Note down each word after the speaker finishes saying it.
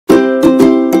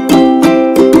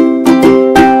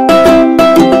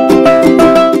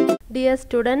dear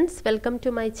students, welcome to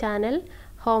my channel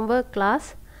homework class.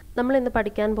 നമ്മൾ ഇന്ന്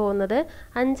പഠിക്കാൻ പോകുന്നത്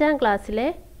 5ാം ക്ലാസ്സിലെ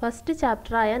ഫസ്റ്റ്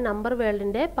ചാപ്റ്റർ ആയ നമ്പർ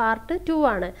വേൾഡിന്റെ പാർട്ട് 2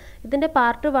 ആണ്. ഇതിന്റെ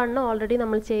പാർട്ട് 1 ഓൾറെഡി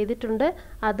നമ്മൾ ചെയ്തിട്ടുണ്ട്.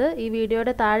 അത് ഈ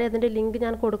വീഡിയോയുടെ താഴെ അതിന്റെ ലിങ്ക്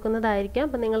ഞാൻ കൊടുക്കുന്നതായിരിക്കും.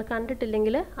 അപ്പോൾ നിങ്ങൾ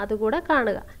കണ്ടിട്ടില്ലെങ്കിൽ അത് കൂടെ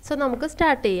കാണുക. സോ നമുക്ക്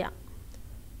സ്റ്റാർട്ട് ചെയ്യാം.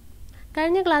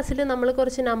 കഴിഞ്ഞ ക്ലാസ്സിൽ നമ്മൾ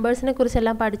കുറച്ച് നമ്പേഴ്സിനെ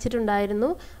കുറിച്ചെല്ലാം പഠിച്ചിട്ടുണ്ടായിരുന്നു.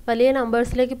 വലിയ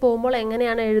നമ്പേഴ്സിലേക്ക് പോകുമ്പോൾ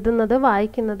എങ്ങനെയാണ് എഴുതുന്നത്,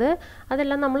 വായിക്കുന്നത്,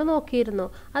 അതെല്ലാം നമ്മൾ നോക്കിയിരുന്നു.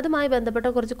 അതുമായി ബന്ധപ്പെട്ട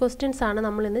കുറച്ച് ക്വസ്റ്റ്യൻസ് ആണ്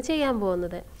നമ്മൾ ഇന്ന് ചെയ്യാൻ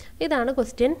പോകുന്നത്. ഇതാണ്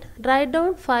question. Write down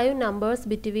 5 numbers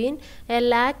between a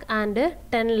lakh and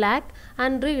 10 lakh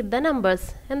and read the numbers.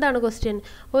 എന്താണ് ക്വസ്റ്റ്യൻ?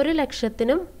 1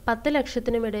 ലക്ഷത്തിനും 10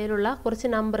 ലക്ഷത്തിനും ഇടയിലുള്ള കുറച്ച്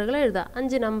നമ്പറുകൾ എഴുതുക.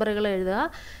 5 നമ്പറുകൾ എഴുതുക.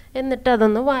 എന്നിട്ട്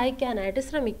അതൊന്ന് വായിക്കാനായിട്ട്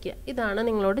ശ്രമിക്കുക. ഇതാണ്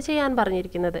നിങ്ങളോട് ചെയ്യാൻ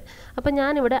പറഞ്ഞിരിക്കുന്നത്. അപ്പോൾ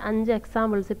ഞാനിവിടെ 5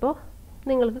 എക്സാമ്പിൾസ് ഇപ്പോൾ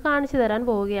നിങ്ങൾക്ക് കാണിച്ചു തരാൻ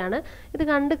പോവുകയാണ്. ഇത്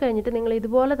കണ്ടു കഴിഞ്ഞിട്ട് നിങ്ങൾ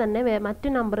ഇതുപോലെ തന്നെ മറ്റ്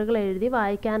നമ്പറുകൾ എഴുതി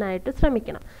വായിക്കാനായിട്ട്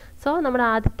ശ്രമിക്കണം. സോ നമ്മുടെ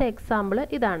ആദ്യത്തെ എക്സാമ്പിൾ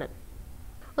ഇതാണ്.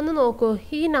 ഒന്ന് നോക്കൂ,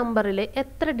 ഈ നമ്പറിൽ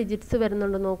എത്ര ഡിജിറ്റ്സ്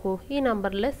വരുന്നുണ്ട് നോക്കൂ. ഈ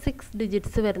നമ്പറിൽ 6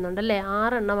 ഡിജിറ്റ്സ് വരുന്നുണ്ട് അല്ലേ,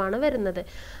 6 എണ്ണമാണ് വരുന്നത്.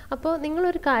 അപ്പോൾ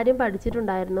നിങ്ങളൊരു കാര്യം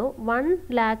പഠിച്ചിട്ടുണ്ടായിരുന്നു. 1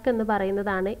 lakh എന്ന്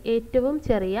പറയുന്നതാണ് ഏറ്റവും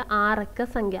ചെറിയ 6 അക്ക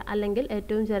സംഖ്യ, അല്ലെങ്കിൽ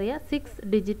ഏറ്റവും ചെറിയ 6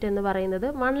 ഡിജിറ്റ് എന്ന് പറയുന്നത്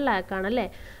 1 lakh ആണല്ലേ.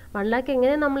 1 lakh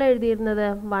എങ്ങനെ നമ്മൾ എഴുതിയിരുന്നത്?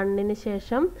 1ന്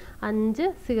ശേഷം 5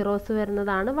 സീറോസ്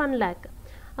വരുന്നതാണ് 1 lakh.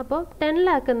 അപ്പോൾ 10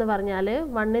 lakh എന്ന് പറഞ്ഞാൽ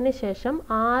 1ന് ശേഷം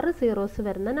 6 സീറോസ്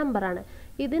വരുന്ന നമ്പറാണ്.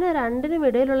 ഇതിന് രണ്ടിനും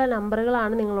ഇടയിലുള്ള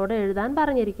നമ്പറുകളാണ് നിങ്ങളോട് എഴുതാൻ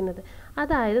പറഞ്ഞിരിക്കുന്നത്.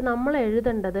 അതായത് നമ്മൾ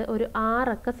എഴുതേണ്ടത് ഒരു 6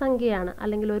 അക്ക സംഖ്യയാണ്,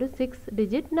 അല്ലെങ്കിൽ ഒരു 6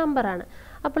 ഡിജിറ്റ് നമ്പറാണ്.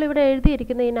 അപ്പോൾ ഇവിടെ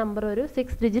എഴുതിയിരിക്കുന്ന ഈ നമ്പർ ഒരു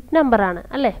 6 ഡിജിറ്റ് നമ്പറാണ്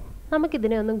അല്ലേ.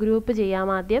 നമുക്കിതിനെ ഒന്ന് ഗ്രൂപ്പ് ചെയ്യാം.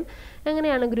 ആദ്യം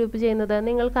എങ്ങനെയാണ് ഗ്രൂപ്പ് ചെയ്യുന്നത്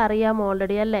നിങ്ങൾക്കറിയാം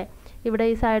ഓൾറെഡി അല്ലേ. ഇവിടെ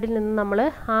ഈ സൈഡിൽ നിന്ന് നമ്മൾ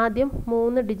ആദ്യം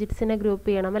 3 ഡിജിറ്റ്സിനെ ഗ്രൂപ്പ്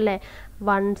ചെയ്യണം അല്ലേ.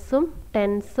 1s,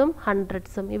 10s,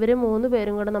 100s. ഇവർ 3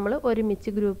 പേരും കൂടെ നമ്മൾ ഒരുമിച്ച്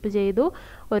ഗ്രൂപ്പ് ചെയ്തു,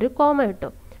 ഒരു കോമ ഇട്ടു.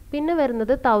 പിന്നെ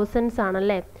വരുന്നത് 1000s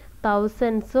ആണല്ലേ.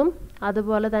 1000s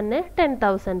അതുപോലെ തന്നെ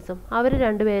 10,000s. അവർ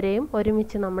രണ്ടുപേരെയും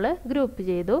ഒരുമിച്ച് നമ്മൾ ഗ്രൂപ്പ്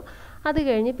ചെയ്തു. അത്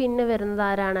കഴിഞ്ഞ് പിന്നെ വരുന്നത്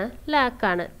ആരാണ്?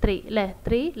 ലാക്കാണ്. 3 അല്ലേ,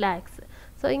 3 lakhs.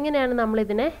 സോ ഇങ്ങനെയാണ്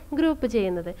നമ്മളിതിനെ ഗ്രൂപ്പ്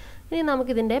ചെയ്യുന്നത്. ഇനി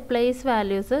നമുക്കിതിൻ്റെ പ്ലേസ്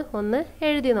വാല്യൂസ് ഒന്ന്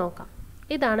എഴുതി നോക്കാം.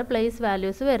 ഇതാണ് പ്ലേസ്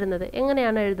വാല്യൂസ് വരുന്നത്.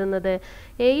 എങ്ങനെയാണ് എഴുതുന്നത്?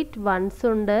 8 1s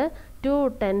ഉണ്ട്, 2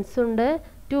 10s ഉണ്ട്,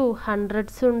 2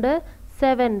 100s ഉണ്ട്,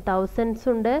 7 1000s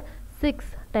ഉണ്ട്, 6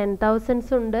 10,000s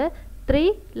ഉണ്ട്, 3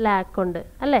 lakh ഉണ്ട്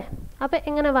അല്ലേ. അപ്പോൾ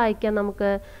എങ്ങനെ വായിക്കാം നമുക്ക്?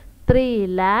 3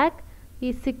 lakh, ഈ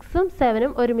 6ഉം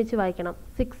 7ഉം ഒരുമിച്ച് വായിക്കണം.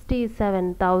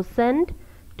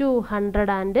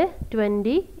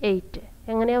 67,228.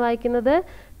 എങ്ങനെയാണ് വായിക്കുന്നത്?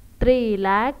 3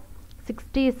 lakh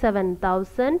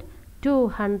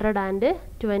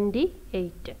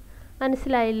 67,228.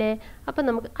 മനസ്സിലായില്ലേ? അപ്പം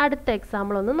നമുക്ക് അടുത്ത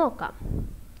എക്സാമ്പിൾ ഒന്ന് നോക്കാം.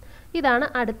 ഇതാണ്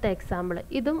അടുത്ത എക്സാമ്പിൾ.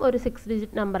 ഇതും ഒരു 6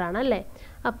 ഡിജിറ്റ് നമ്പറാണ് അല്ലേ.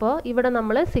 അപ്പോൾ ഇവിടെ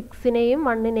നമ്മൾ 6നെയും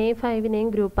 1നെയും 5നെയും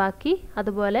ഗ്രൂപ്പാക്കി.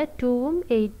 അതുപോലെ 2ഉം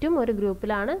 8ഉം ഒരു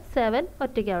ഗ്രൂപ്പിലാണ്, 7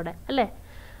 ഒറ്റയ്ക്ക് അവിടെ അല്ലേ.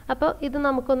 അപ്പോൾ ഇത്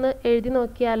നമുക്കൊന്ന് എഴുതി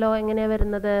നോക്കിയാലോ. എങ്ങനെയാണ്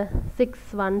വരുന്നത്? 6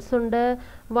 1s ഉണ്ട്,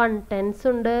 1 10s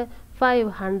ഉണ്ട്, 5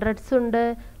 100s ഉണ്ട്,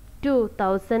 2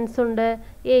 1000s ഉണ്ട്,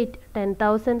 8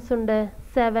 10,000s ഉണ്ട്,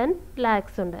 7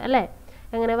 lakhs ഉണ്ട് അല്ലേ.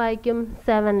 എങ്ങനെ വായിക്കും?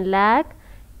 7 lakh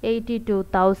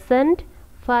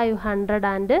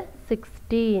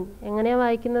 82,516. എങ്ങനെയാണ്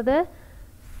വായിക്കുന്നത്?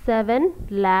 7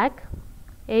 lakh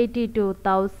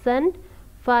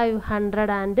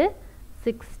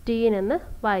 82,516 എന്ന്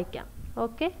വായിക്കാം.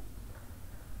 ഓക്കെ.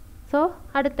 സോ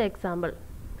അടുത്ത എക്സാമ്പിൾ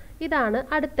ഇതാണ്.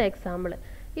 അടുത്ത എക്സാമ്പിൾ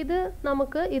ഇത്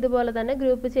നമുക്ക് ഇതുപോലെ തന്നെ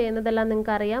ഗ്രൂപ്പ് ചെയ്യുന്നതെല്ലാം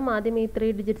നിങ്ങൾക്ക് അറിയാം. ആദ്യം ഈ 3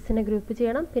 ഡിജിറ്റ്സിനെ ഗ്രൂപ്പ്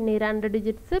ചെയ്യണം, പിന്നെ ഈ 2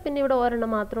 ഡിജിറ്റ്സ്, പിന്നെ ഇവിടെ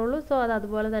ഒരെണ്ണം മാത്രമേ ഉള്ളൂ. സോ അത്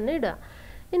അതുപോലെ തന്നെ ഇടുക.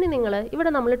 ഇനി നിങ്ങൾ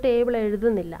ഇവിടെ നമ്മൾ ടേബിൾ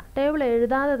എഴുതുന്നില്ല. ടേബിൾ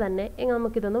എഴുതാതെ തന്നെ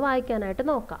നമുക്കിതൊന്ന് വായിക്കാനായിട്ട്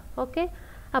നോക്കാം. ഓക്കെ.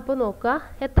 അപ്പോൾ നോക്കുക,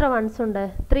 എത്ര 1s ഉണ്ട്?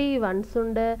 3 1s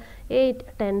ഉണ്ട്, 8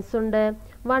 10s ഉണ്ട്,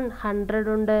 1 100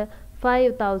 ഉണ്ട്,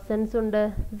 5 1000s ഉണ്ട്,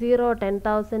 0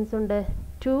 10,000s ഉണ്ട്,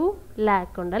 2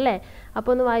 lakh ഉണ്ട് അല്ലേ.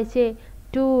 അപ്പോൾ ഒന്ന് വായിച്ചേ.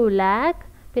 2 lakh,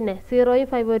 പിന്നെ 0യും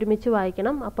 5 ഒരുമിച്ച്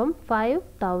വായിക്കണം. അപ്പം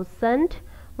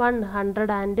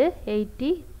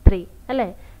 5,183 അല്ലേ.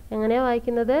 എങ്ങനെയാണ്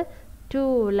വായിക്കുന്നത്? 2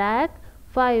 lakh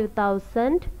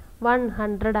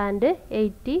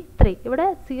 5,183. ഇവിടെ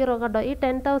 0 കണ്ടോ? ഈ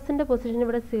 10,000 പൊസിഷൻ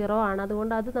ഇവിടെ 0 ആണ്.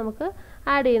 അതുകൊണ്ട് അത് നമുക്ക്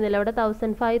ആഡ് ചെയ്യുന്നില്ല. ഇവിടെ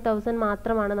 1000 5,000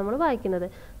 മാത്രമാണ് നമ്മൾ വായിക്കുന്നത്.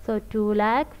 സോ 2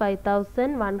 lakh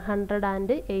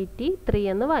 5,183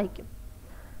 എന്ന് വായിക്കും.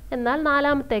 എന്നാൽ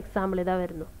നാലാമത്തെ എക്സാമ്പിൾ ഇതാ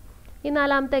വരുന്നു. ഈ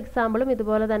നാലാമത്തെ എക്സാമ്പിളും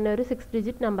ഇതുപോലെ തന്നെ ഒരു 6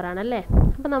 ഡിജിറ്റ് നമ്പറാണ് അല്ലേ.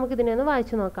 അപ്പോൾ നമുക്കിതിനെ ഒന്ന്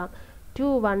വായിച്ചു നോക്കാം. 2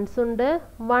 1s ഉണ്ട്,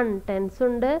 1 10s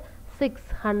ഉണ്ട്, 6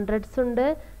 100s ഉണ്ട്,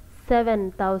 7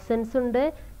 1000s ഉണ്ട്,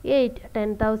 8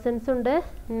 10,000s ഉണ്ട്,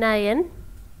 9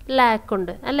 lakh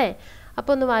ഉണ്ട് അല്ലേ.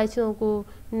 അപ്പോൾ ഒന്ന് വായിച്ചു നോക്കൂ.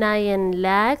 9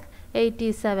 lakh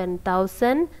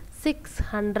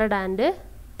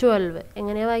 87,602 12.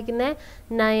 എങ്ങനെയാണ് വായിക്കുന്നത്?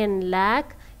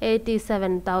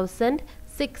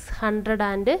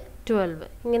 9,87,612.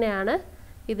 ഇങ്ങനെയാണ്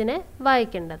ഇതിനെ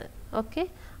വായിക്കേണ്ടത്. Okay.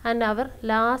 And our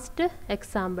last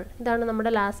example, ഇതാണ്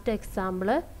നമ്മുടെ ലാസ്റ്റ് എക്സാമ്പിൾ.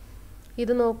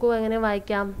 ഇത് നോക്കൂ, എങ്ങനെ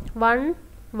വായിക്കാം? 1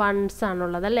 ones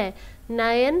ആണുള്ളത് അല്ലേ,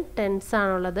 9 tens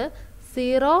ആണുള്ളത്,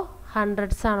 0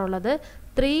 hundreds ആണുള്ളത്,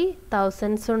 3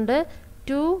 thousands ഉണ്ട്,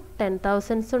 2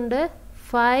 10,000s ഉണ്ട്,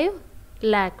 5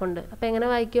 lakh ഉണ്ട്. അപ്പോൾ എങ്ങനെ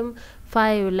വായിക്കും?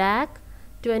 5 lakh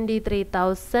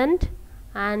 23,000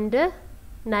 and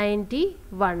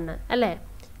 91 അല്ലേ?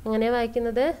 എങ്ങനെ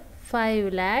വായിക്കുന്നത്? 5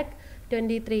 lakh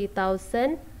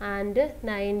 23,000 and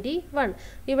 91.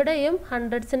 ഇവിടെയും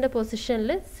ഹൺഡ്രഡ്സിൻ്റെ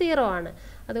പൊസിഷനിൽ 0 ആണ്,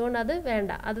 അതുകൊണ്ട് അത്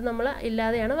വേണ്ട, അത് നമ്മൾ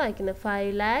ഇല്ലാതെയാണ് വായിക്കുന്നത്.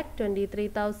 5 lakh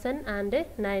 23,000 and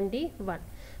 91.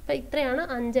 അപ്പോൾ ഇത്രയാണ്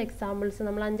 5 എക്സാമ്പിൾസ്.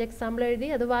 നമ്മൾ 5 എക്സാമ്പിൾ എഴുതി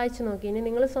അത് വായിച്ചു നോക്കി. ഇനി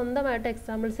നിങ്ങൾ സ്വന്തമായിട്ട്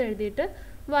എക്സാമ്പിൾസ് എഴുതിയിട്ട്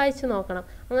വായിച്ചു നോക്കണം.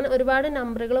 അങ്ങനെ ഒരുപാട്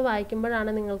നമ്പറുകൾ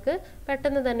വായിക്കുമ്പോഴാണ് നിങ്ങൾക്ക്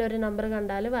പെട്ടെന്ന് തന്നെ ഒരു നമ്പർ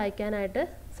കണ്ടാൽ വായിക്കാനായിട്ട്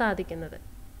സാധിക്കുന്നത്.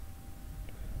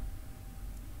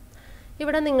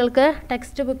 ഇവിടെ നിങ്ങൾക്ക്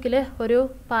ടെക്സ്റ്റ് ബുക്കിൽ ഒരു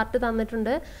പാർട്ട്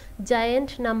തന്നിട്ടുണ്ട്.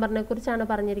 ജയൻറ്റ് നമ്പറിനെ കുറിച്ചാണ്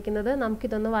പറഞ്ഞിരിക്കുന്നത്.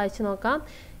 നമുക്കിതൊന്ന് വായിച്ചു നോക്കാം.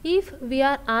 If we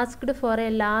R asked four A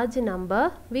large number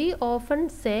V often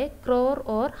say crore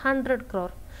or 100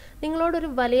 crore. നിങ്ങളോടൊരു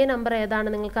വലിയ നമ്പർ ഏതാണ്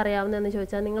നിങ്ങൾക്ക് അറിയാവുന്നതെന്ന്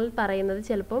ചോദിച്ചാൽ നിങ്ങൾ പറയുന്നത്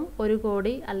ചിലപ്പം 1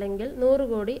 കോടി അല്ലെങ്കിൽ 100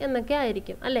 കോടി എന്നൊക്കെ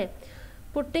ആയിരിക്കും അല്ലേ.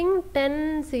 Putting 10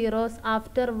 zeros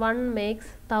after 1 makes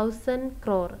 1000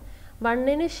 crore.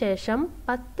 1ന് ശേഷം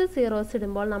 10 zeros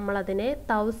ഇടുമ്പോൾ നമ്മൾ അതിനെ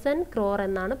 1000 crore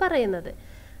എന്നാണ് പറയുന്നത്.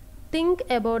 Think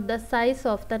about the size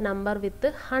of the number with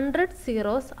 100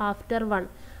 zeros after 1.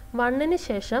 1ന്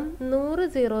ശേഷം 100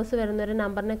 zeros വരുന്നൊരു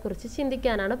നമ്പറിനെ കുറിച്ച്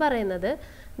ചിന്തിക്കാനാണ് പറയുന്നത്.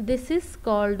 This is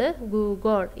called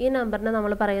googol. ഈ നമ്പറിനെ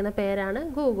നമ്മൾ പറയുന്ന പേരാണ്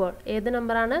ഗൂഗോൾ. ഏത്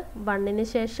നമ്പറാണ്? 1ന്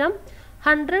ശേഷം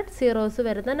 100 zeros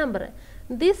വരുന്ന number.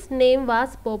 This name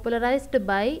was popularised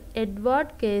by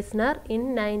Edward കേസ്നർ in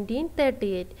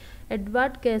 1938.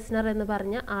 Edward കേസ്നർ എന്ന്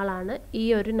പറഞ്ഞ ആളാണ് ഈ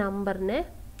ഒരു നമ്പറിനെ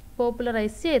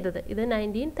പോപ്പുലറൈസ് ചെയ്തത്. ഇത്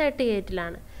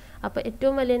 1938ലാണ്. അപ്പോൾ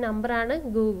ഏറ്റവും വലിയ നമ്പറാണ്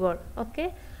ഗൂഗോൾ. ഓക്കെ.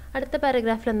 അടുത്ത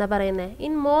പാരഗ്രാഫിൽ എന്താ പറയുന്നത്?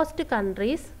 In most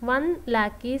countries 1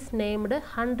 lakh is named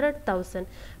 100,000.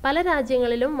 പല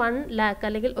രാജ്യങ്ങളിലും 1 lakh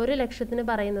അല്ലെങ്കിൽ 1 ലക്ഷത്തിന്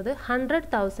പറയുന്നത്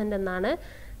 100,000 എന്നാണ്.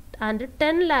 And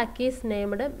 10 lakh is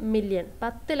named million.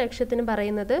 10 ലക്ഷത്തിന്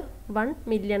പറയുന്നത് 1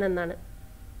 million എന്നാണ്.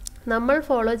 നമ്മൾ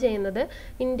ഫോളോ ചെയ്യുന്നത്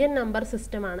ഇന്ത്യൻ നമ്പർ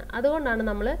സിസ്റ്റമാണ്. അതുകൊണ്ടാണ്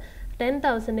നമ്മൾ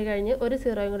 10,000 കഴിഞ്ഞ് ഒരു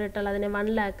 0 കൂടി ഇട്ടാൽ അതിനെ 1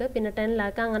 lakh പിന്നെ 10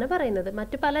 lakh അങ്ങനെ പറയുന്നത്.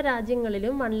 മറ്റു പല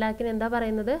രാജ്യങ്ങളിലും 1 lakhന് എന്താ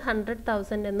പറയുന്നത്?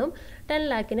 100,000 എന്നും 10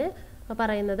 lakhന്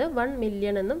പറയുന്നത് 1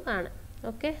 million എന്നും ആണ്.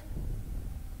 ഓക്കെ.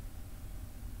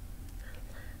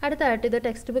 അടുത്തായിട്ട് ഇത്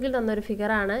ടെക്സ്റ്റ് ബുക്കിൽ തന്നൊരു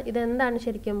ഫിഗറാണ്. ഇതെന്താണ്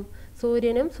ശരിക്കും?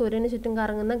 സൂര്യനും സൂര്യന് ചുറ്റും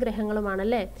കറങ്ങുന്ന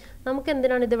ഗ്രഹങ്ങളുമാണല്ലേ. നമുക്ക്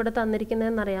എന്തിനാണ് ഇതിവിടെ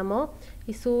തന്നിരിക്കുന്നതെന്ന് അറിയാമോ?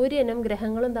 ഈ സൂര്യനും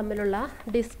ഗ്രഹങ്ങളും തമ്മിലുള്ള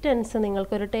ഡിസ്റ്റൻസ്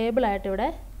നിങ്ങൾക്കൊരു ടേബിളായിട്ട് ഇവിടെ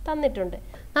തന്നിട്ടുണ്ട്.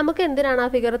 നമുക്ക് എന്തിനാണ് ആ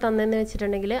ഫിഗർ തന്നതെന്ന്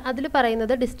വെച്ചിട്ടുണ്ടെങ്കിൽ അതിൽ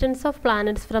പറയുന്നത് distance of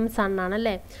planets from sun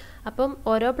ആണല്ലേ. അപ്പം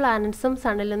ഓരോ പ്ലാനറ്റ്സും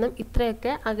സണ്ണിൽ നിന്നും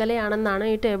ഇത്രയൊക്കെ അകലെയാണെന്നാണ്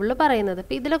ഈ ടേബിളിൽ പറയുന്നത്.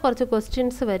 അപ്പോൾ ഇതിൽ കുറച്ച്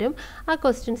ക്വസ്റ്റ്യൻസ് വരും. ആ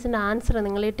ക്വസ്റ്റ്യൻസിൻ്റെ ആൻസർ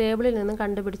നിങ്ങൾ ഈ ടേബിളിൽ നിന്നും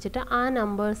കണ്ടുപിടിച്ചിട്ട് ആ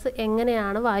നമ്പേഴ്സ്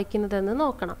എങ്ങനെയാണ് വായിക്കുന്നതെന്ന്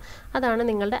നോക്കണം. അതാണ്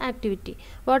നിങ്ങളുടെ activity.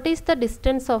 What is the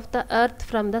distance of the earth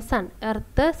from the sun?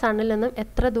 Earth സണ്ണിൽ നിന്നും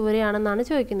എത്ര ദൂരെയാണെന്നാണ്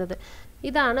ചോദിക്കുന്നത്.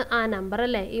 ഇതാണ് ആ നമ്പർ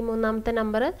അല്ലേ, ഈ മൂന്നാമത്തെ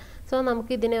നമ്പർ. സോ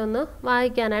നമുക്ക് ഇതിനെ ഒന്ന്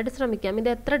വായിക്കാനായിട്ട് ശ്രമിക്കാം. ഇത്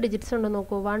എത്ര ഡിജിറ്റ്സ് ഉണ്ടെന്ന്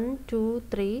നോക്കൂ. 1 2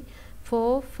 3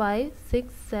 4 5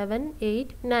 6 7 8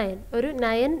 9. ഒരു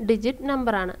 9 ഡിജിറ്റ്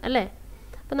നമ്പറാണ് അല്ലേ.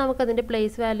 അപ്പോൾ നമുക്കതിൻ്റെ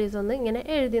പ്ലേസ് വാല്യൂസ് ഒന്ന് ഇങ്ങനെ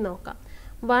എഴുതി നോക്കാം.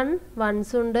 1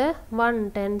 ones ഉണ്ട്, 1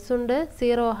 tens ഉണ്ട്,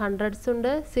 0 hundreds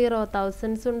ഉണ്ട്, 0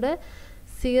 thousands ഉണ്ട്,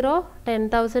 0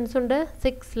 10,000s ഉണ്ട്,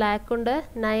 6 lakh ഉണ്ട്,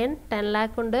 9 10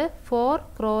 lakh ഉണ്ട്, 4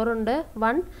 crore ഉണ്ട്,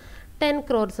 1 10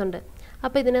 crores ഉണ്ട്.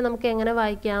 അപ്പോൾ ഇതിനെ നമുക്ക് എങ്ങനെ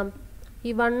വായിക്കാം?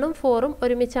 ഈ 1ഉം 4ഉം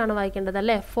ഒരുമിച്ചാണ് വായിക്കേണ്ടത്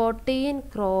അല്ലേ. 14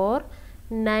 crore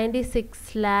 96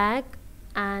 lakh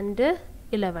and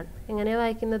 11. എങ്ങനെയാണ്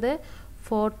വായിക്കുന്നത്?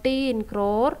 14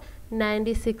 crore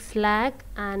 96 lakh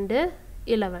and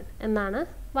 11 എന്നാണ്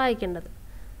വായിക്കേണ്ടത്.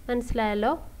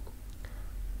 മനസ്സിലായല്ലോ?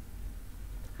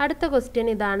 അടുത്ത ക്വസ്റ്റ്യൻ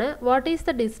ഇതാണ്. What is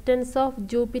the distance of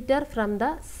Jupiter from the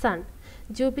sun?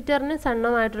 ജൂപ്പിറ്ററിന്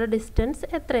സണ്ണുമായിട്ടുള്ള distance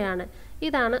എത്രയാണ്?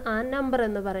 ഇതാണ് ആ നമ്പർ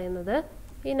എന്ന് പറയുന്നത്.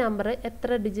 ഈ നമ്പർ എത്ര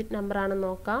ഡിജിറ്റ് നമ്പറാണെന്ന്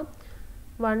നോക്കാം.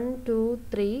 1 2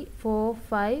 3 4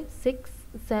 5 6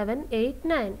 7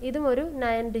 8 9. ഇതും ഒരു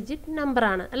 9 ഡിജിറ്റ്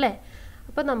നമ്പറാണ് അല്ലേ.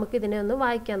 അപ്പോൾ നമുക്കിതിനെ ഒന്ന്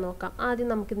വായിക്കാൻ നോക്കാം. ആദ്യം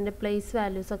നമുക്കിതിൻ്റെ പ്ലേസ്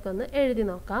വാല്യൂസ് ഒക്കെ ഒന്ന് എഴുതി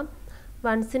നോക്കാം.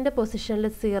 1സിൻ്റെ പൊസിഷനിൽ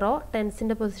 0,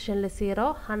 10സിൻ്റെ പൊസിഷനിൽ 0,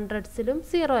 100സിലും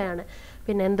 0 ആണ്.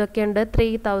 പിന്നെ എന്തൊക്കെയുണ്ട്?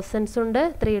 3 thousands ഉണ്ട്,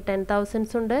 3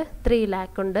 10,000s ഉണ്ട്, 3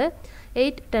 lakh ഉണ്ട്,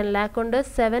 8 10 lakh ഉണ്ട്,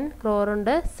 7 crore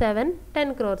ഉണ്ട്, 7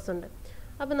 10 crores ഉണ്ട്.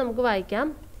 അപ്പോൾ നമുക്ക് വായിക്കാം.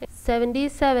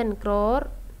 77 crore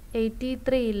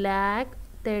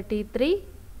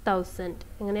 83,33,000.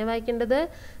 എങ്ങനെയാണ് വായിക്കേണ്ടത്?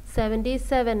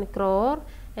 77 crore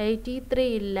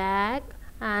 83 lakh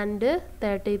and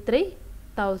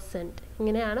 33,000.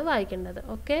 ഇങ്ങനെയാണ് വായിക്കേണ്ടത്.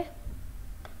 ഓക്കെ,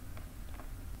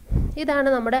 ഇതാണ്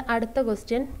നമ്മുടെ അടുത്ത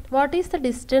question. What is the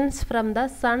distance from the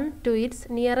sun to its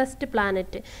nearest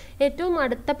planet? ഏറ്റവും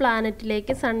അടുത്ത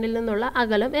പ്ലാനറ്റിലേക്ക് സണ്ണിൽ നിന്നുള്ള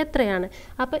അകലം എത്രയാണ്?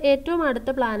 അപ്പോൾ ഏറ്റവും അടുത്ത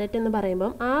പ്ലാനറ്റ് എന്ന്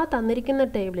പറയുമ്പം ആ തന്നിരിക്കുന്ന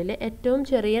ടേബിളിൽ ഏറ്റവും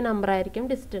ചെറിയ നമ്പർ ആയിരിക്കും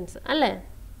ഡിസ്റ്റൻസ്, അല്ലേ?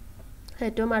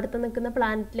 ഏറ്റവും അടുത്ത് നിൽക്കുന്ന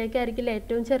പ്ലാനറ്റിലേക്കായിരിക്കില്ല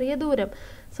ഏറ്റവും ചെറിയ ദൂരം.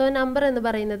 സോ നമ്പർ എന്ന്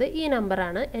പറയുന്നത് ഈ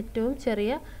നമ്പറാണ്. ഏറ്റവും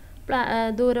ചെറിയ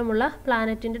ദൂരമുള്ള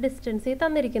പ്ലാനറ്റിൻ്റെ ഡിസ്റ്റൻസ് ഈ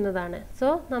തന്നിരിക്കുന്നതാണ്. സോ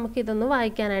നമുക്കിതൊന്ന്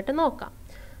വായിക്കാനായിട്ട് നോക്കാം.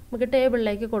 നമുക്ക്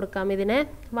ടേബിളിലേക്ക് കൊടുക്കാം ഇതിനെ.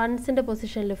 വൺസിൻ്റെ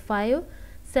പൊസിഷനിൽ 5,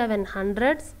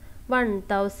 700s,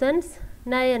 1000s,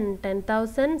 9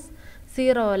 10,000s,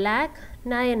 0 lakh,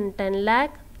 9 10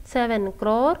 lakh, 7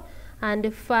 crore and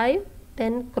 5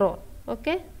 10 crore.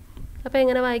 Okay, അപ്പോൾ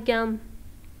എങ്ങനെ വായിക്കാം?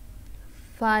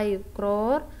 5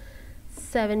 crore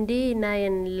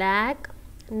 79 lakh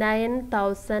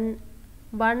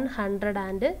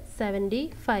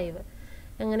 9,175.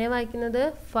 എങ്ങനെയാണ് വായിക്കുന്നത്?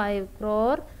 5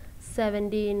 crore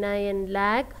 79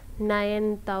 lakh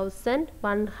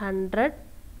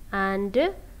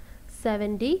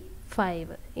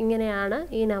 9,175. ഇങ്ങനെയാണ്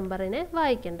ഈ നമ്പറിനെ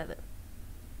വായിക്കേണ്ടത്.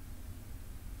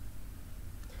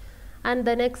 And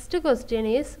the next question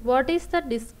is, what is the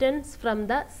distance from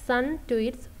the sun to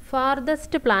its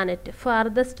farthest planet?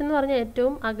 farthest എന്ന് പറഞ്ഞാൽ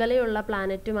ഏറ്റവും അകലെയുള്ള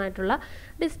പ്ലാനറ്റുമായിട്ടുള്ള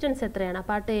ഡിസ്റ്റൻസ് എത്രയാണ്?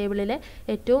 അപ്പോൾ ആ ടേബിളിലെ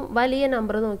ഏറ്റവും വലിയ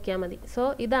നമ്പർ നോക്കിയാൽ മതി. സോ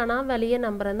ഇതാണ് ആ വലിയ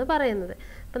നമ്പർ എന്ന് പറയുന്നത്.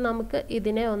 അപ്പം നമുക്ക്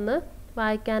ഇതിനെ ഒന്ന്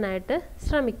വായിക്കാനായിട്ട്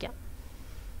ശ്രമിക്കാം.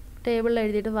 ടേബിളിൽ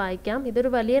എഴുതിയിട്ട് വായിക്കാം. ഇതൊരു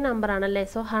വലിയ നമ്പറാണല്ലേ.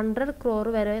 സോ 100 crore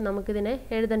വരെ നമുക്കിതിനെ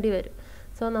എഴുതേണ്ടി വരും.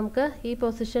 സോ നമുക്ക് ഈ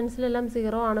പൊസിഷൻസിലെല്ലാം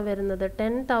 0 ആണ് വരുന്നത്.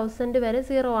 10,000 വരെ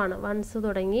 0 ആണ്, വൺസ്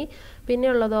തുടങ്ങി. പിന്നെ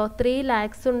ഉള്ളതോ 3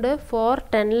 lakhs ഉണ്ട്, 4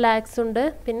 10 lakhs ഉണ്ട്,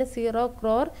 പിന്നെ 0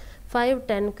 crore, 5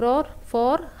 10 crore,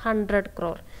 4 100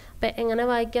 crore. അപ്പം എങ്ങനെ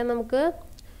വായിക്കാം നമുക്ക്?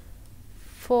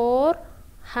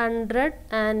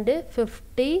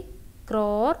 450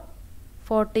 crore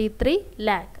 43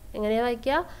 lakh. എങ്ങനെയാണ്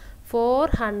വായിക്കുക?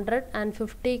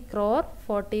 450 crore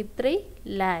 43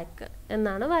 lakh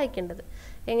എന്നാണ് വായിക്കേണ്ടത്.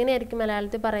 എങ്ങനെയായിരിക്കും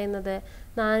മലയാളത്തിൽ പറയുന്നത്?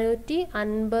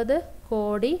 450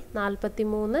 കോടി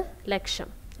 43 ലക്ഷം.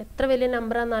 എത്ര വലിയ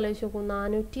നമ്പറാണെന്ന് ആലോചിച്ച് നോക്കൂ.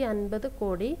 450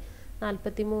 കോടി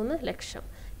 43 ലക്ഷം.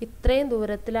 ഇത്രയും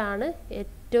ദൂരത്തിലാണ്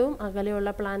ഏറ്റവും അകലെയുള്ള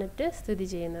പ്ലാനറ്റ് സ്ഥിതി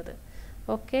ചെയ്യുന്നത്.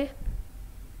 ഓക്കെ,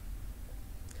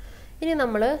 ഇനി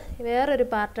നമ്മൾ വേറൊരു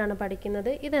പാർട്ടാണ് പഠിക്കുന്നത്.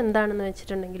 ഇതെന്താണെന്ന്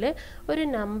വെച്ചിട്ടുണ്ടെങ്കിൽ ഒരു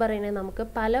നമ്പറിനെ നമുക്ക്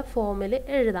പല ഫോമിൽ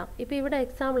എഴുതാം. ഇപ്പോൾ ഇവിടെ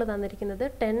എക്സാമ്പിൾ തന്നിരിക്കുന്നത്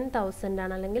 10,000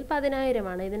 ആണ്, അല്ലെങ്കിൽ 10,000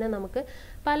 ആണ്. ഇതിനെ നമുക്ക്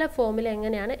പല ഫോമിൽ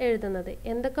എങ്ങനെയാണ് എഴുതുന്നത്?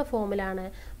 എന്തൊക്കെ ഫോമിലാണ്?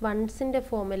 വൺസിൻ്റെ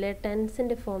ഫോമിൽ,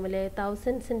 ടെൻസിൻ്റെ ഫോമിൽ,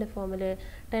 തൗസൻഡ്സിൻ്റെ ഫോമിൽ,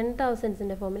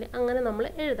 10,000സിൻ്റെ ഫോമിൽ, അങ്ങനെ നമ്മൾ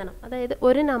എഴുതണം. അതായത്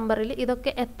ഒരു നമ്പറിൽ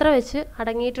ഇതൊക്കെ എത്ര വെച്ച്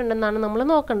അടങ്ങിയിട്ടുണ്ടെന്നാണ് നമ്മൾ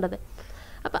നോക്കേണ്ടത്.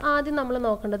 അപ്പോൾ ആദ്യം നമ്മൾ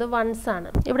നോക്കേണ്ടത് വൺസ് ആണ്.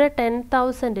 ഇവിടെ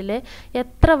 10,000ൽ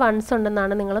എത്ര വൺസ്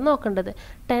ഉണ്ടെന്നാണ് നിങ്ങൾ നോക്കേണ്ടത്.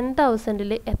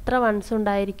 10,000ൽ എത്ര വൺസ്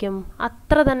ഉണ്ടായിരിക്കും?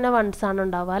 അത്ര തന്നെ വൺസ് ആണ്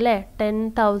ഉണ്ടാവുക, അല്ലേ?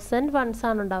 10,000 വൺസ്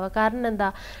ആണ് ഉണ്ടാവുക. കാരണം എന്താ?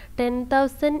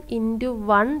 10,000 ×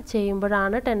 1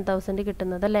 ചെയ്യുമ്പോഴാണ് 10,000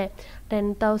 കിട്ടുന്നത്, അല്ലേ?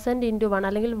 10,000 × 1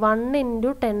 അല്ലെങ്കിൽ 1 ×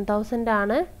 10,000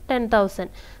 ആണ് 10,000.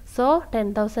 സോ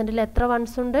 10,000ൽ എത്ര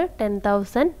വൺസ് ഉണ്ട്?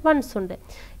 10,000 വൺസ് ഉണ്ട്.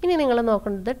 ഇനി നിങ്ങൾ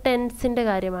നോക്കേണ്ടത് ടെൻസിൻ്റെ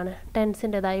കാര്യമാണ്.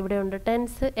 ടെൻസിൻ്റെതായി ഇവിടെ ഉണ്ട്.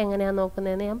 ടെൻസ് എങ്ങനെയാണ്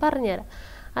നോക്കുന്നതെന്ന് ഞാൻ പറഞ്ഞുതരാം.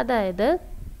 അതായത്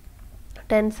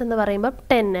ടെൻസ് എന്ന് പറയുമ്പോൾ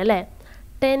 10, അല്ലേ?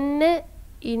 10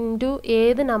 ×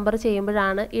 ഏത് നമ്പർ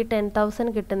ചെയ്യുമ്പോഴാണ് ഈ 10,000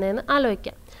 കിട്ടുന്നതെന്ന്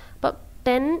ആലോചിക്കാം. അപ്പം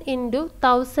 10 ×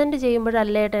 1000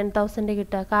 ചെയ്യുമ്പോഴല്ലേ 10,000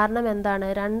 കിട്ടുക. കാരണം എന്താണ്?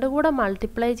 രണ്ടും കൂടെ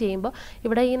മൾട്ടിപ്ലൈ ചെയ്യുമ്പോൾ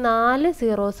ഇവിടെ ഈ 4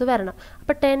 സീറോസ് വരണം.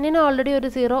 അപ്പോൾ 10ന് ഓൾറെഡി ഒരു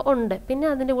 0 ഉണ്ട്, പിന്നെ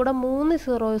അതിൻ്റെ കൂടെ 3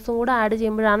 സീറോസും കൂടെ ആഡ്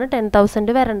ചെയ്യുമ്പോഴാണ്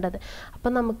 10,000 വരേണ്ടത്.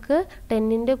 അപ്പോൾ നമുക്ക്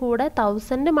 10ൻ്റെ കൂടെ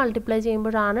 1000 മൾട്ടിപ്ലൈ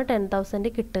ചെയ്യുമ്പോഴാണ് 10,000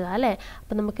 കിട്ടുക, അല്ലേ?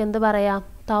 അപ്പോൾ നമുക്ക് എന്ത് പറയാം?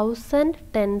 1000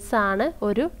 ടെൻസ് ആണ്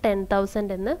ഒരു 10,000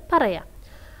 എന്ന് പറയാം.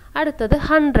 അടുത്തത്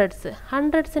ഹൺഡ്രഡ്സ്.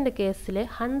 ഹൺഡ്രഡ്സിൻ്റെ കേസിൽ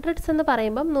ഹൺഡ്രഡ്സ് എന്ന്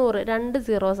പറയുമ്പം 100, 2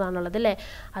 സീറോസ് ആണുള്ളത്, അല്ലേ?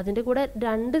 അതിൻ്റെ കൂടെ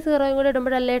 2 സീറോയും കൂടെ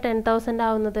ഇടുമ്പോഴല്ലേ 10,000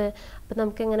 ആവുന്നത്. അപ്പോൾ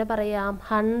നമുക്ക് എങ്ങനെ പറയാം?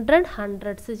 100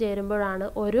 ഹൺഡ്രഡ്സ് ചേരുമ്പോഴാണ്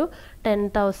ഒരു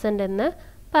 10,000 എന്ന്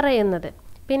പറയുന്നത്.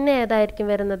 പിന്നെ ഏതായിരിക്കും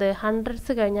വരുന്നത്?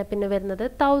 ഹൺഡ്രഡ്സ് കഴിഞ്ഞാൽ പിന്നെ വരുന്നത്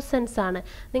തൗസൻഡ്സ് ആണ്.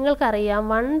 നിങ്ങൾക്കറിയാം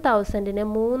 1000ന്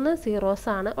 3 സീറോസ്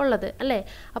ആണ് ഉള്ളത്, അല്ലേ?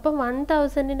 അപ്പം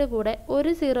 1000ൻ്റെ കൂടെ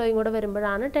ഒരു സീറോയും കൂടെ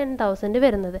വരുമ്പോഴാണ് 10,000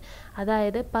 വരുന്നത്.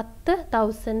 അതായത് 10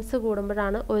 തൗസൻഡ്സ്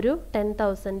കൂടുമ്പോഴാണ് ഒരു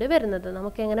 10,000 വരുന്നത്.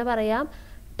 നമുക്കെങ്ങനെ പറയാം?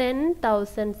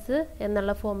 10,000s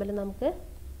എന്നുള്ള ഫോമിൽ നമുക്ക്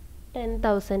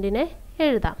 10,000നെ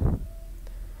എഴുതാം.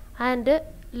 ആൻഡ്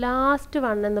ലാസ്റ്റ്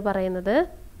വൺ എന്ന് പറയുന്നത്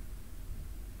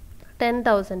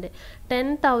 10,000.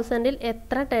 10,000-ൽ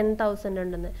എത്ര 10,000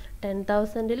 ഉണ്ടെന്ന്.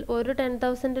 10,000-ൽ ഒരു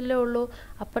 10,000-ലേ ഉള്ളൂ.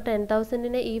 അപ്പോൾ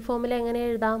 10,000-നെ ഈ ഫോമിൽ എങ്ങനെ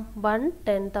എഴുതാം? 1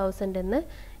 10,000 എന്ന്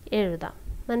എഴുതാം.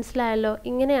 മനസ്സിലായല്ലോ?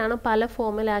 ഇങ്ങനെയാണ് പല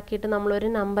ഫോമിലാക്കിയിട്ട് നമ്മളൊരു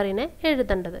നമ്പറിനെ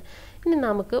എഴുതേണ്ടത്. ഇനി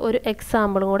നമുക്ക് ഒരു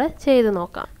എക്സാമ്പിളും കൂടെ ചെയ്ത്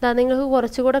നോക്കാം. നിങ്ങൾക്ക്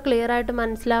കുറച്ചുകൂടെ ക്ലിയർ ആയിട്ട്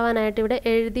മനസ്സിലാവാനായിട്ട് ഇവിടെ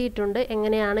എഴുതിയിട്ടുണ്ട്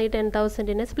എങ്ങനെയാണ് ഈ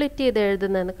 10,000-നെ സ്പ്ലിറ്റ് ചെയ്ത്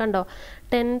എഴുതുന്നതെന്ന്. കണ്ടോ?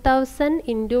 10,000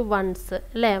 ഇൻറ്റു വൺസ്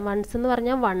അല്ലേ? വൺസ് എന്ന്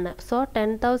പറഞ്ഞാൽ 1. സോ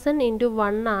 10,000 ഇൻറ്റു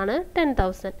 1 ആണ്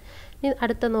 10,000. ഇനി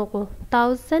അടുത്ത നോക്കൂ,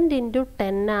 1000 ഇൻറ്റു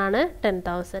 10 ആണ്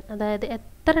 10,000. അതായത്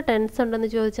എത്ര ടെൻസ് ഉണ്ടെന്ന്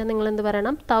ചോദിച്ചാൽ നിങ്ങൾ എന്ത്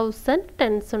പറയണം? 1000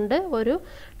 ടെൻസ് ഉണ്ട് ഒരു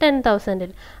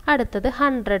 10,000-ൽ. അടുത്തത്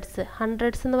ഹൺഡ്രഡ്സ്.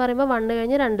 ഹൺഡ്രഡ്സ് എന്ന് പറയുമ്പോൾ 1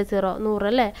 കഴിഞ്ഞ് 2 0 100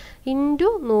 അല്ലേ? ഇൻറ്റു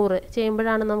 100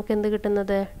 ചെയ്യുമ്പോഴാണ് നമുക്ക് എന്ത്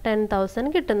കിട്ടുന്നത്? 10,000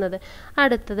 കിട്ടുന്നത്.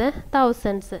 അടുത്തത്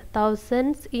തൗസൻഡ്സ്.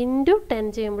 തൗസൻഡ്സ് ഇൻറ്റു 10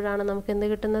 ചെയ്യുമ്പോഴാണ് നമുക്ക് എന്ത്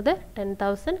കിട്ടുന്നത്?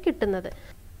 10,000 കിട്ടുന്നത്.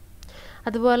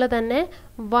 അതുപോലെ തന്നെ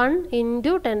 1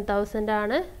 ഇൻറ്റു 10,000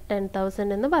 ആണ് 10,000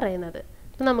 എന്ന് പറയുന്നത്.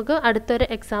 നമുക്ക് അടുത്തൊരു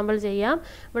എക്സാമ്പിൾ ചെയ്യാം.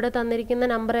 ഇവിടെ തന്നിരിക്കുന്ന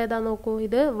നമ്പർ ഏതാ നോക്കൂ.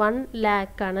 ഇത് 1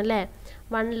 lakh ആണ് അല്ലേ?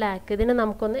 1 lakh. ഇതിന്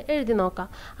നമുക്കൊന്ന് എഴുതി നോക്കാം.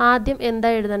 ആദ്യം എന്താ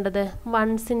എഴുതേണ്ടത്?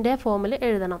 വൺസിൻ്റെ ഫോമിൽ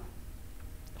എഴുതണം.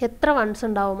 എത്ര വൺസ്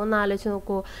ഉണ്ടാവും ഒന്ന് ആലോചിച്ച്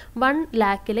നോക്കൂ. 1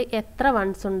 lakh-ൽ എത്ര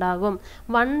വൺസ് ഉണ്ടാകും?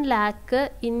 1 lakh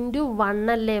ഇൻറ്റു 1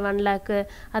 അല്ലേ 1 lakh?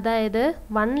 അതായത്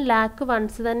 1 lakh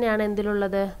വൺസ് തന്നെയാണ്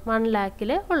എന്തിലുള്ളത്? 1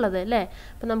 lakh-ൽ ഉള്ളത് അല്ലേ?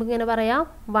 അപ്പം നമുക്കിങ്ങനെ പറയാം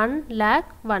 1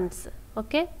 lakh വൺസ്.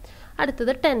 ഓക്കെ.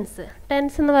 അടുത്തത് ടെൻസ്.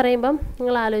 ടെൻസ് എന്ന് പറയുമ്പം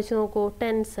നിങ്ങൾ ആലോചിച്ച് നോക്കൂ.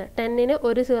 ടെൻസ് 10-ന്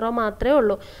ഒരു 0 മാത്രമേ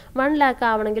ഉള്ളൂ. 1 lakh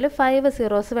ആവണമെങ്കിൽ 5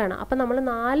 zeros വേണം. അപ്പം നമ്മൾ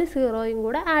 4 0യും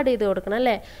കൂടെ ആഡ് ചെയ്ത് കൊടുക്കണം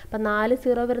അല്ലേ? അപ്പം 4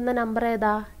 0 വരുന്ന നമ്പർ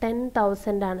ഏതാ?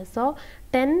 10,000 ആണ്. സോ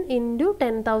 10 ഇൻറ്റു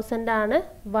 10,000 ആണ്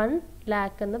 1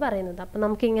 lakh എന്ന് പറയുന്നത്. അപ്പം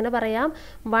നമുക്കിങ്ങനെ പറയാം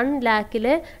 1 lakh-ൽ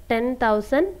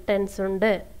 10,000 ടെൻസ്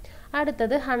ഉണ്ട്.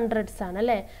 അടുത്തത് ഹൺഡ്രഡ്സ് ആണ്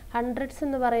അല്ലേ? ഹൺഡ്രഡ്സ്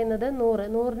എന്ന് പറയുന്നത് 100.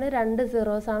 100-ന് 2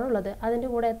 zeros ആണ് ഉള്ളത്. അതിൻ്റെ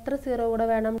കൂടെ എത്ര 0 കൂടെ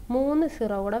വേണം? 3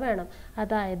 0 കൂടെ വേണം.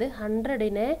 അതായത്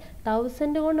 100-നെ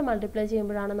 1000 കൊണ്ട് മൾട്ടിപ്ലൈ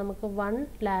ചെയ്യുമ്പോഴാണ് നമുക്ക് 1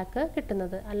 lakh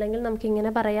കിട്ടുന്നത്. അല്ലെങ്കിൽ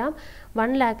നമുക്കിങ്ങനെ പറയാം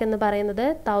 1 lakh എന്ന് പറയുന്നത്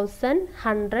 1000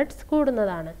 ഹൺഡ്രഡ്സ്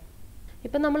കൂടുന്നതാണ്.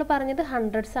 ഇപ്പം നമ്മൾ പറഞ്ഞത്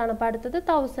ഹൺഡ്രഡ്സ് ആണ്. അപ്പോൾ അടുത്തത്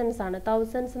തൗസൻഡ്സ് ആണ്.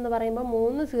 തൗസൻഡ്സ് എന്ന് പറയുമ്പോൾ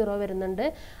 3 0 വരുന്നുണ്ട്.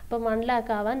 അപ്പം 1 lakh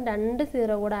ആവാൻ 2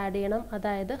 0 കൂടെ ആഡ് ചെയ്യണം.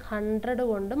 അതായത് 100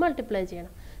 കൊണ്ട് മൾട്ടിപ്ലൈ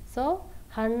ചെയ്യണം. സോ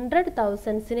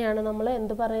 100,000-നെയാണ് നമ്മൾ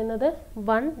എന്ത് പറയുന്നത്?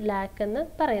 1 lakh എന്ന്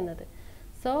പറയുന്നത്.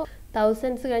 സോ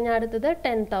തൗസൻഡ്സ് കഴിഞ്ഞാൽ അടുത്തത്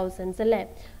 10,000 അല്ലേ?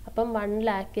 അപ്പം 1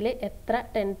 lakh-ൽ എത്ര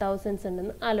 10,000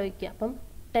 ഉണ്ടെന്ന് ആലോചിക്കുക. അപ്പം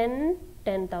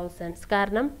 10,000.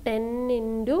 കാരണം 10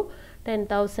 ഇൻറ്റു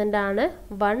 10,000 ആണ്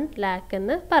 1 lakh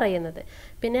എന്ന് പറയുന്നത്.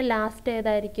 പിന്നെ ലാസ്റ്റ്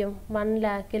ഏതായിരിക്കും? 1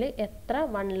 lakh-ൽ എത്ര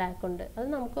 1 lakh ഉണ്ട്? അത്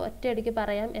നമുക്ക് ഒറ്റയടിക്ക്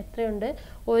പറയാം. എത്രയുണ്ട്?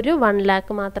 ഒരു 1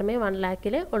 lakh മാത്രമേ 1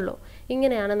 lakh-ൽ ഉള്ളൂ.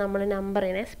 ഇങ്ങനെയാണ് നമ്മൾ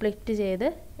നമ്പറിനെ സ്പ്ലിറ്റ് ചെയ്ത്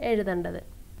എഴുതേണ്ടത്.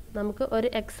 നമുക്ക് ഒരു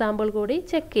എക്സാമ്പിൾ കൂടി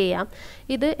ചെക്ക് ചെയ്യാം.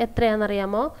 ഇത്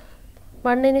എത്രയാണെന്നറിയാമോ?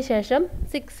 1-ന് ശേഷം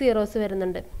 6 zeros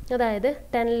വരുന്നുണ്ട്. അതായത്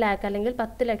 10 lakh അല്ലെങ്കിൽ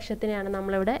 10 ലക്ഷത്തിനെയാണ്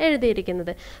നമ്മളിവിടെ എഴുതിയിരിക്കുന്നത്.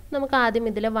 നമുക്ക് ആദ്യം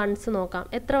ഇതിലെ വൺസ് നോക്കാം.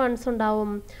 എത്ര വൺസ്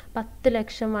ഉണ്ടാവും? 10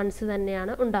 ലക്ഷം വൺസ്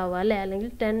തന്നെയാണ് ഉണ്ടാവുക അല്ലേ? അല്ലെങ്കിൽ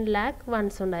 10 lakh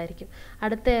വൺസ് ഉണ്ടായിരിക്കും.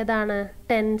 അടുത്ത ഏതാണ്?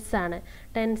 ടെൻസ് ആണ്.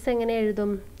 ടെൻസ് എങ്ങനെ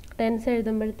എഴുതും? ടെൻസ്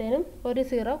എഴുതുമ്പോഴത്തേനും ഒരു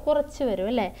 0 കുറച്ച് വരും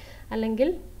അല്ലേ?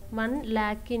 അല്ലെങ്കിൽ 1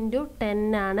 lakh ഇൻറ്റു 10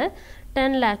 ആണ്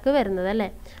 10 lakh വരുന്നത് അല്ലേ?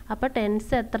 അപ്പോൾ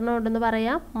ടെൻസ് എത്ര ഉണ്ടെന്ന്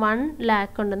പറയാം? 1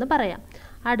 lakh ഉണ്ടെന്ന് പറയാം.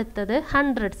 അടുത്തത്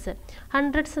ഹൺഡ്രഡ്സ്.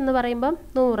 ഹൺഡ്രഡ്സ് എന്ന് പറയുമ്പം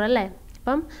 100 അല്ലേ?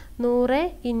 അപ്പം 100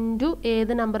 ഇൻറ്റു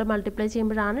ഏത് നമ്പർ മൾട്ടിപ്ലൈ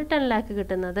ചെയ്യുമ്പോഴാണ് 10 lakh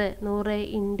കിട്ടുന്നത്? 100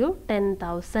 ഇൻറ്റു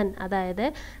 10,000. അതായത്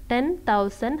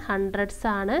 10,000 ഹൺഡ്രഡ്സ്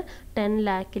ആണ് 10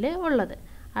 lakh-ൽ ഉള്ളത്.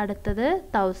 അടുത്തത്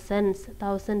തൗസൻഡ്സ്.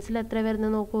 തൗസൻഡ്സിൽ എത്ര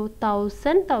വരുന്നത് നോക്കൂ.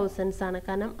 1000 തൗസൻഡ്സ് ആണ്.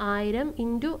 കാരണം 1000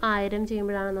 ഇൻറ്റു 1000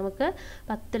 ചെയ്യുമ്പോഴാണ് നമുക്ക്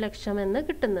 10 ലക്ഷം എന്ന്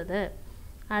കിട്ടുന്നത്.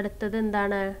 അടുത്തത്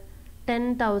എന്താണ്?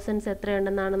 10,000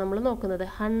 എത്രയുണ്ടെന്നാണ് നമ്മൾ നോക്കുന്നത്.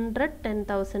 100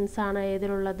 10,000 ആണ്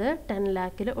ഏതിലുള്ളത്? 10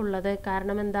 lakh-ൽ ഉള്ളത്.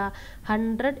 കാരണം എന്താ?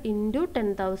 100 ഇൻറ്റു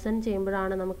 10,000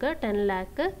 ചെയ്യുമ്പോഴാണ് നമുക്ക് 10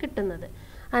 lakh കിട്ടുന്നത്.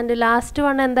 ആൻഡ് ലാസ്റ്റ്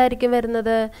വൺ എന്തായിരിക്കും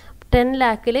വരുന്നത്? 10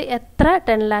 lakh-ൽ എത്ര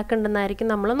 10 lakh ഉണ്ടെന്നായിരിക്കും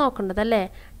നമ്മൾ നോക്കേണ്ടത് അല്ലേ?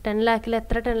 10 lakh-ൽ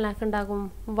എത്ര 10 lakh ഉണ്ടാകും?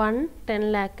 1 10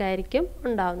 lakh ആയിരിക്കും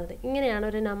ഉണ്ടാവുന്നത്. ഇങ്ങനെയാണ്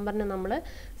ഒരു നമ്പറിനെ നമ്മൾ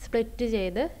സ്പ്ലിറ്റ്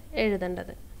ചെയ്ത്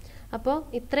എഴുതേണ്ടത്. അപ്പോൾ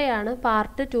ഇത്രയാണ്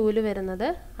പാർട്ട് 2-ൽ വരുന്നത്.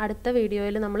 അടുത്ത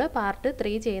വീഡിയോയിൽ നമ്മൾ പാർട്ട്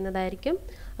 3 ചെയ്യുന്നതായിരിക്കും.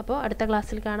 അപ്പോൾ അടുത്ത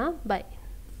ക്ലാസ്സിൽ കാണാം. ബൈ.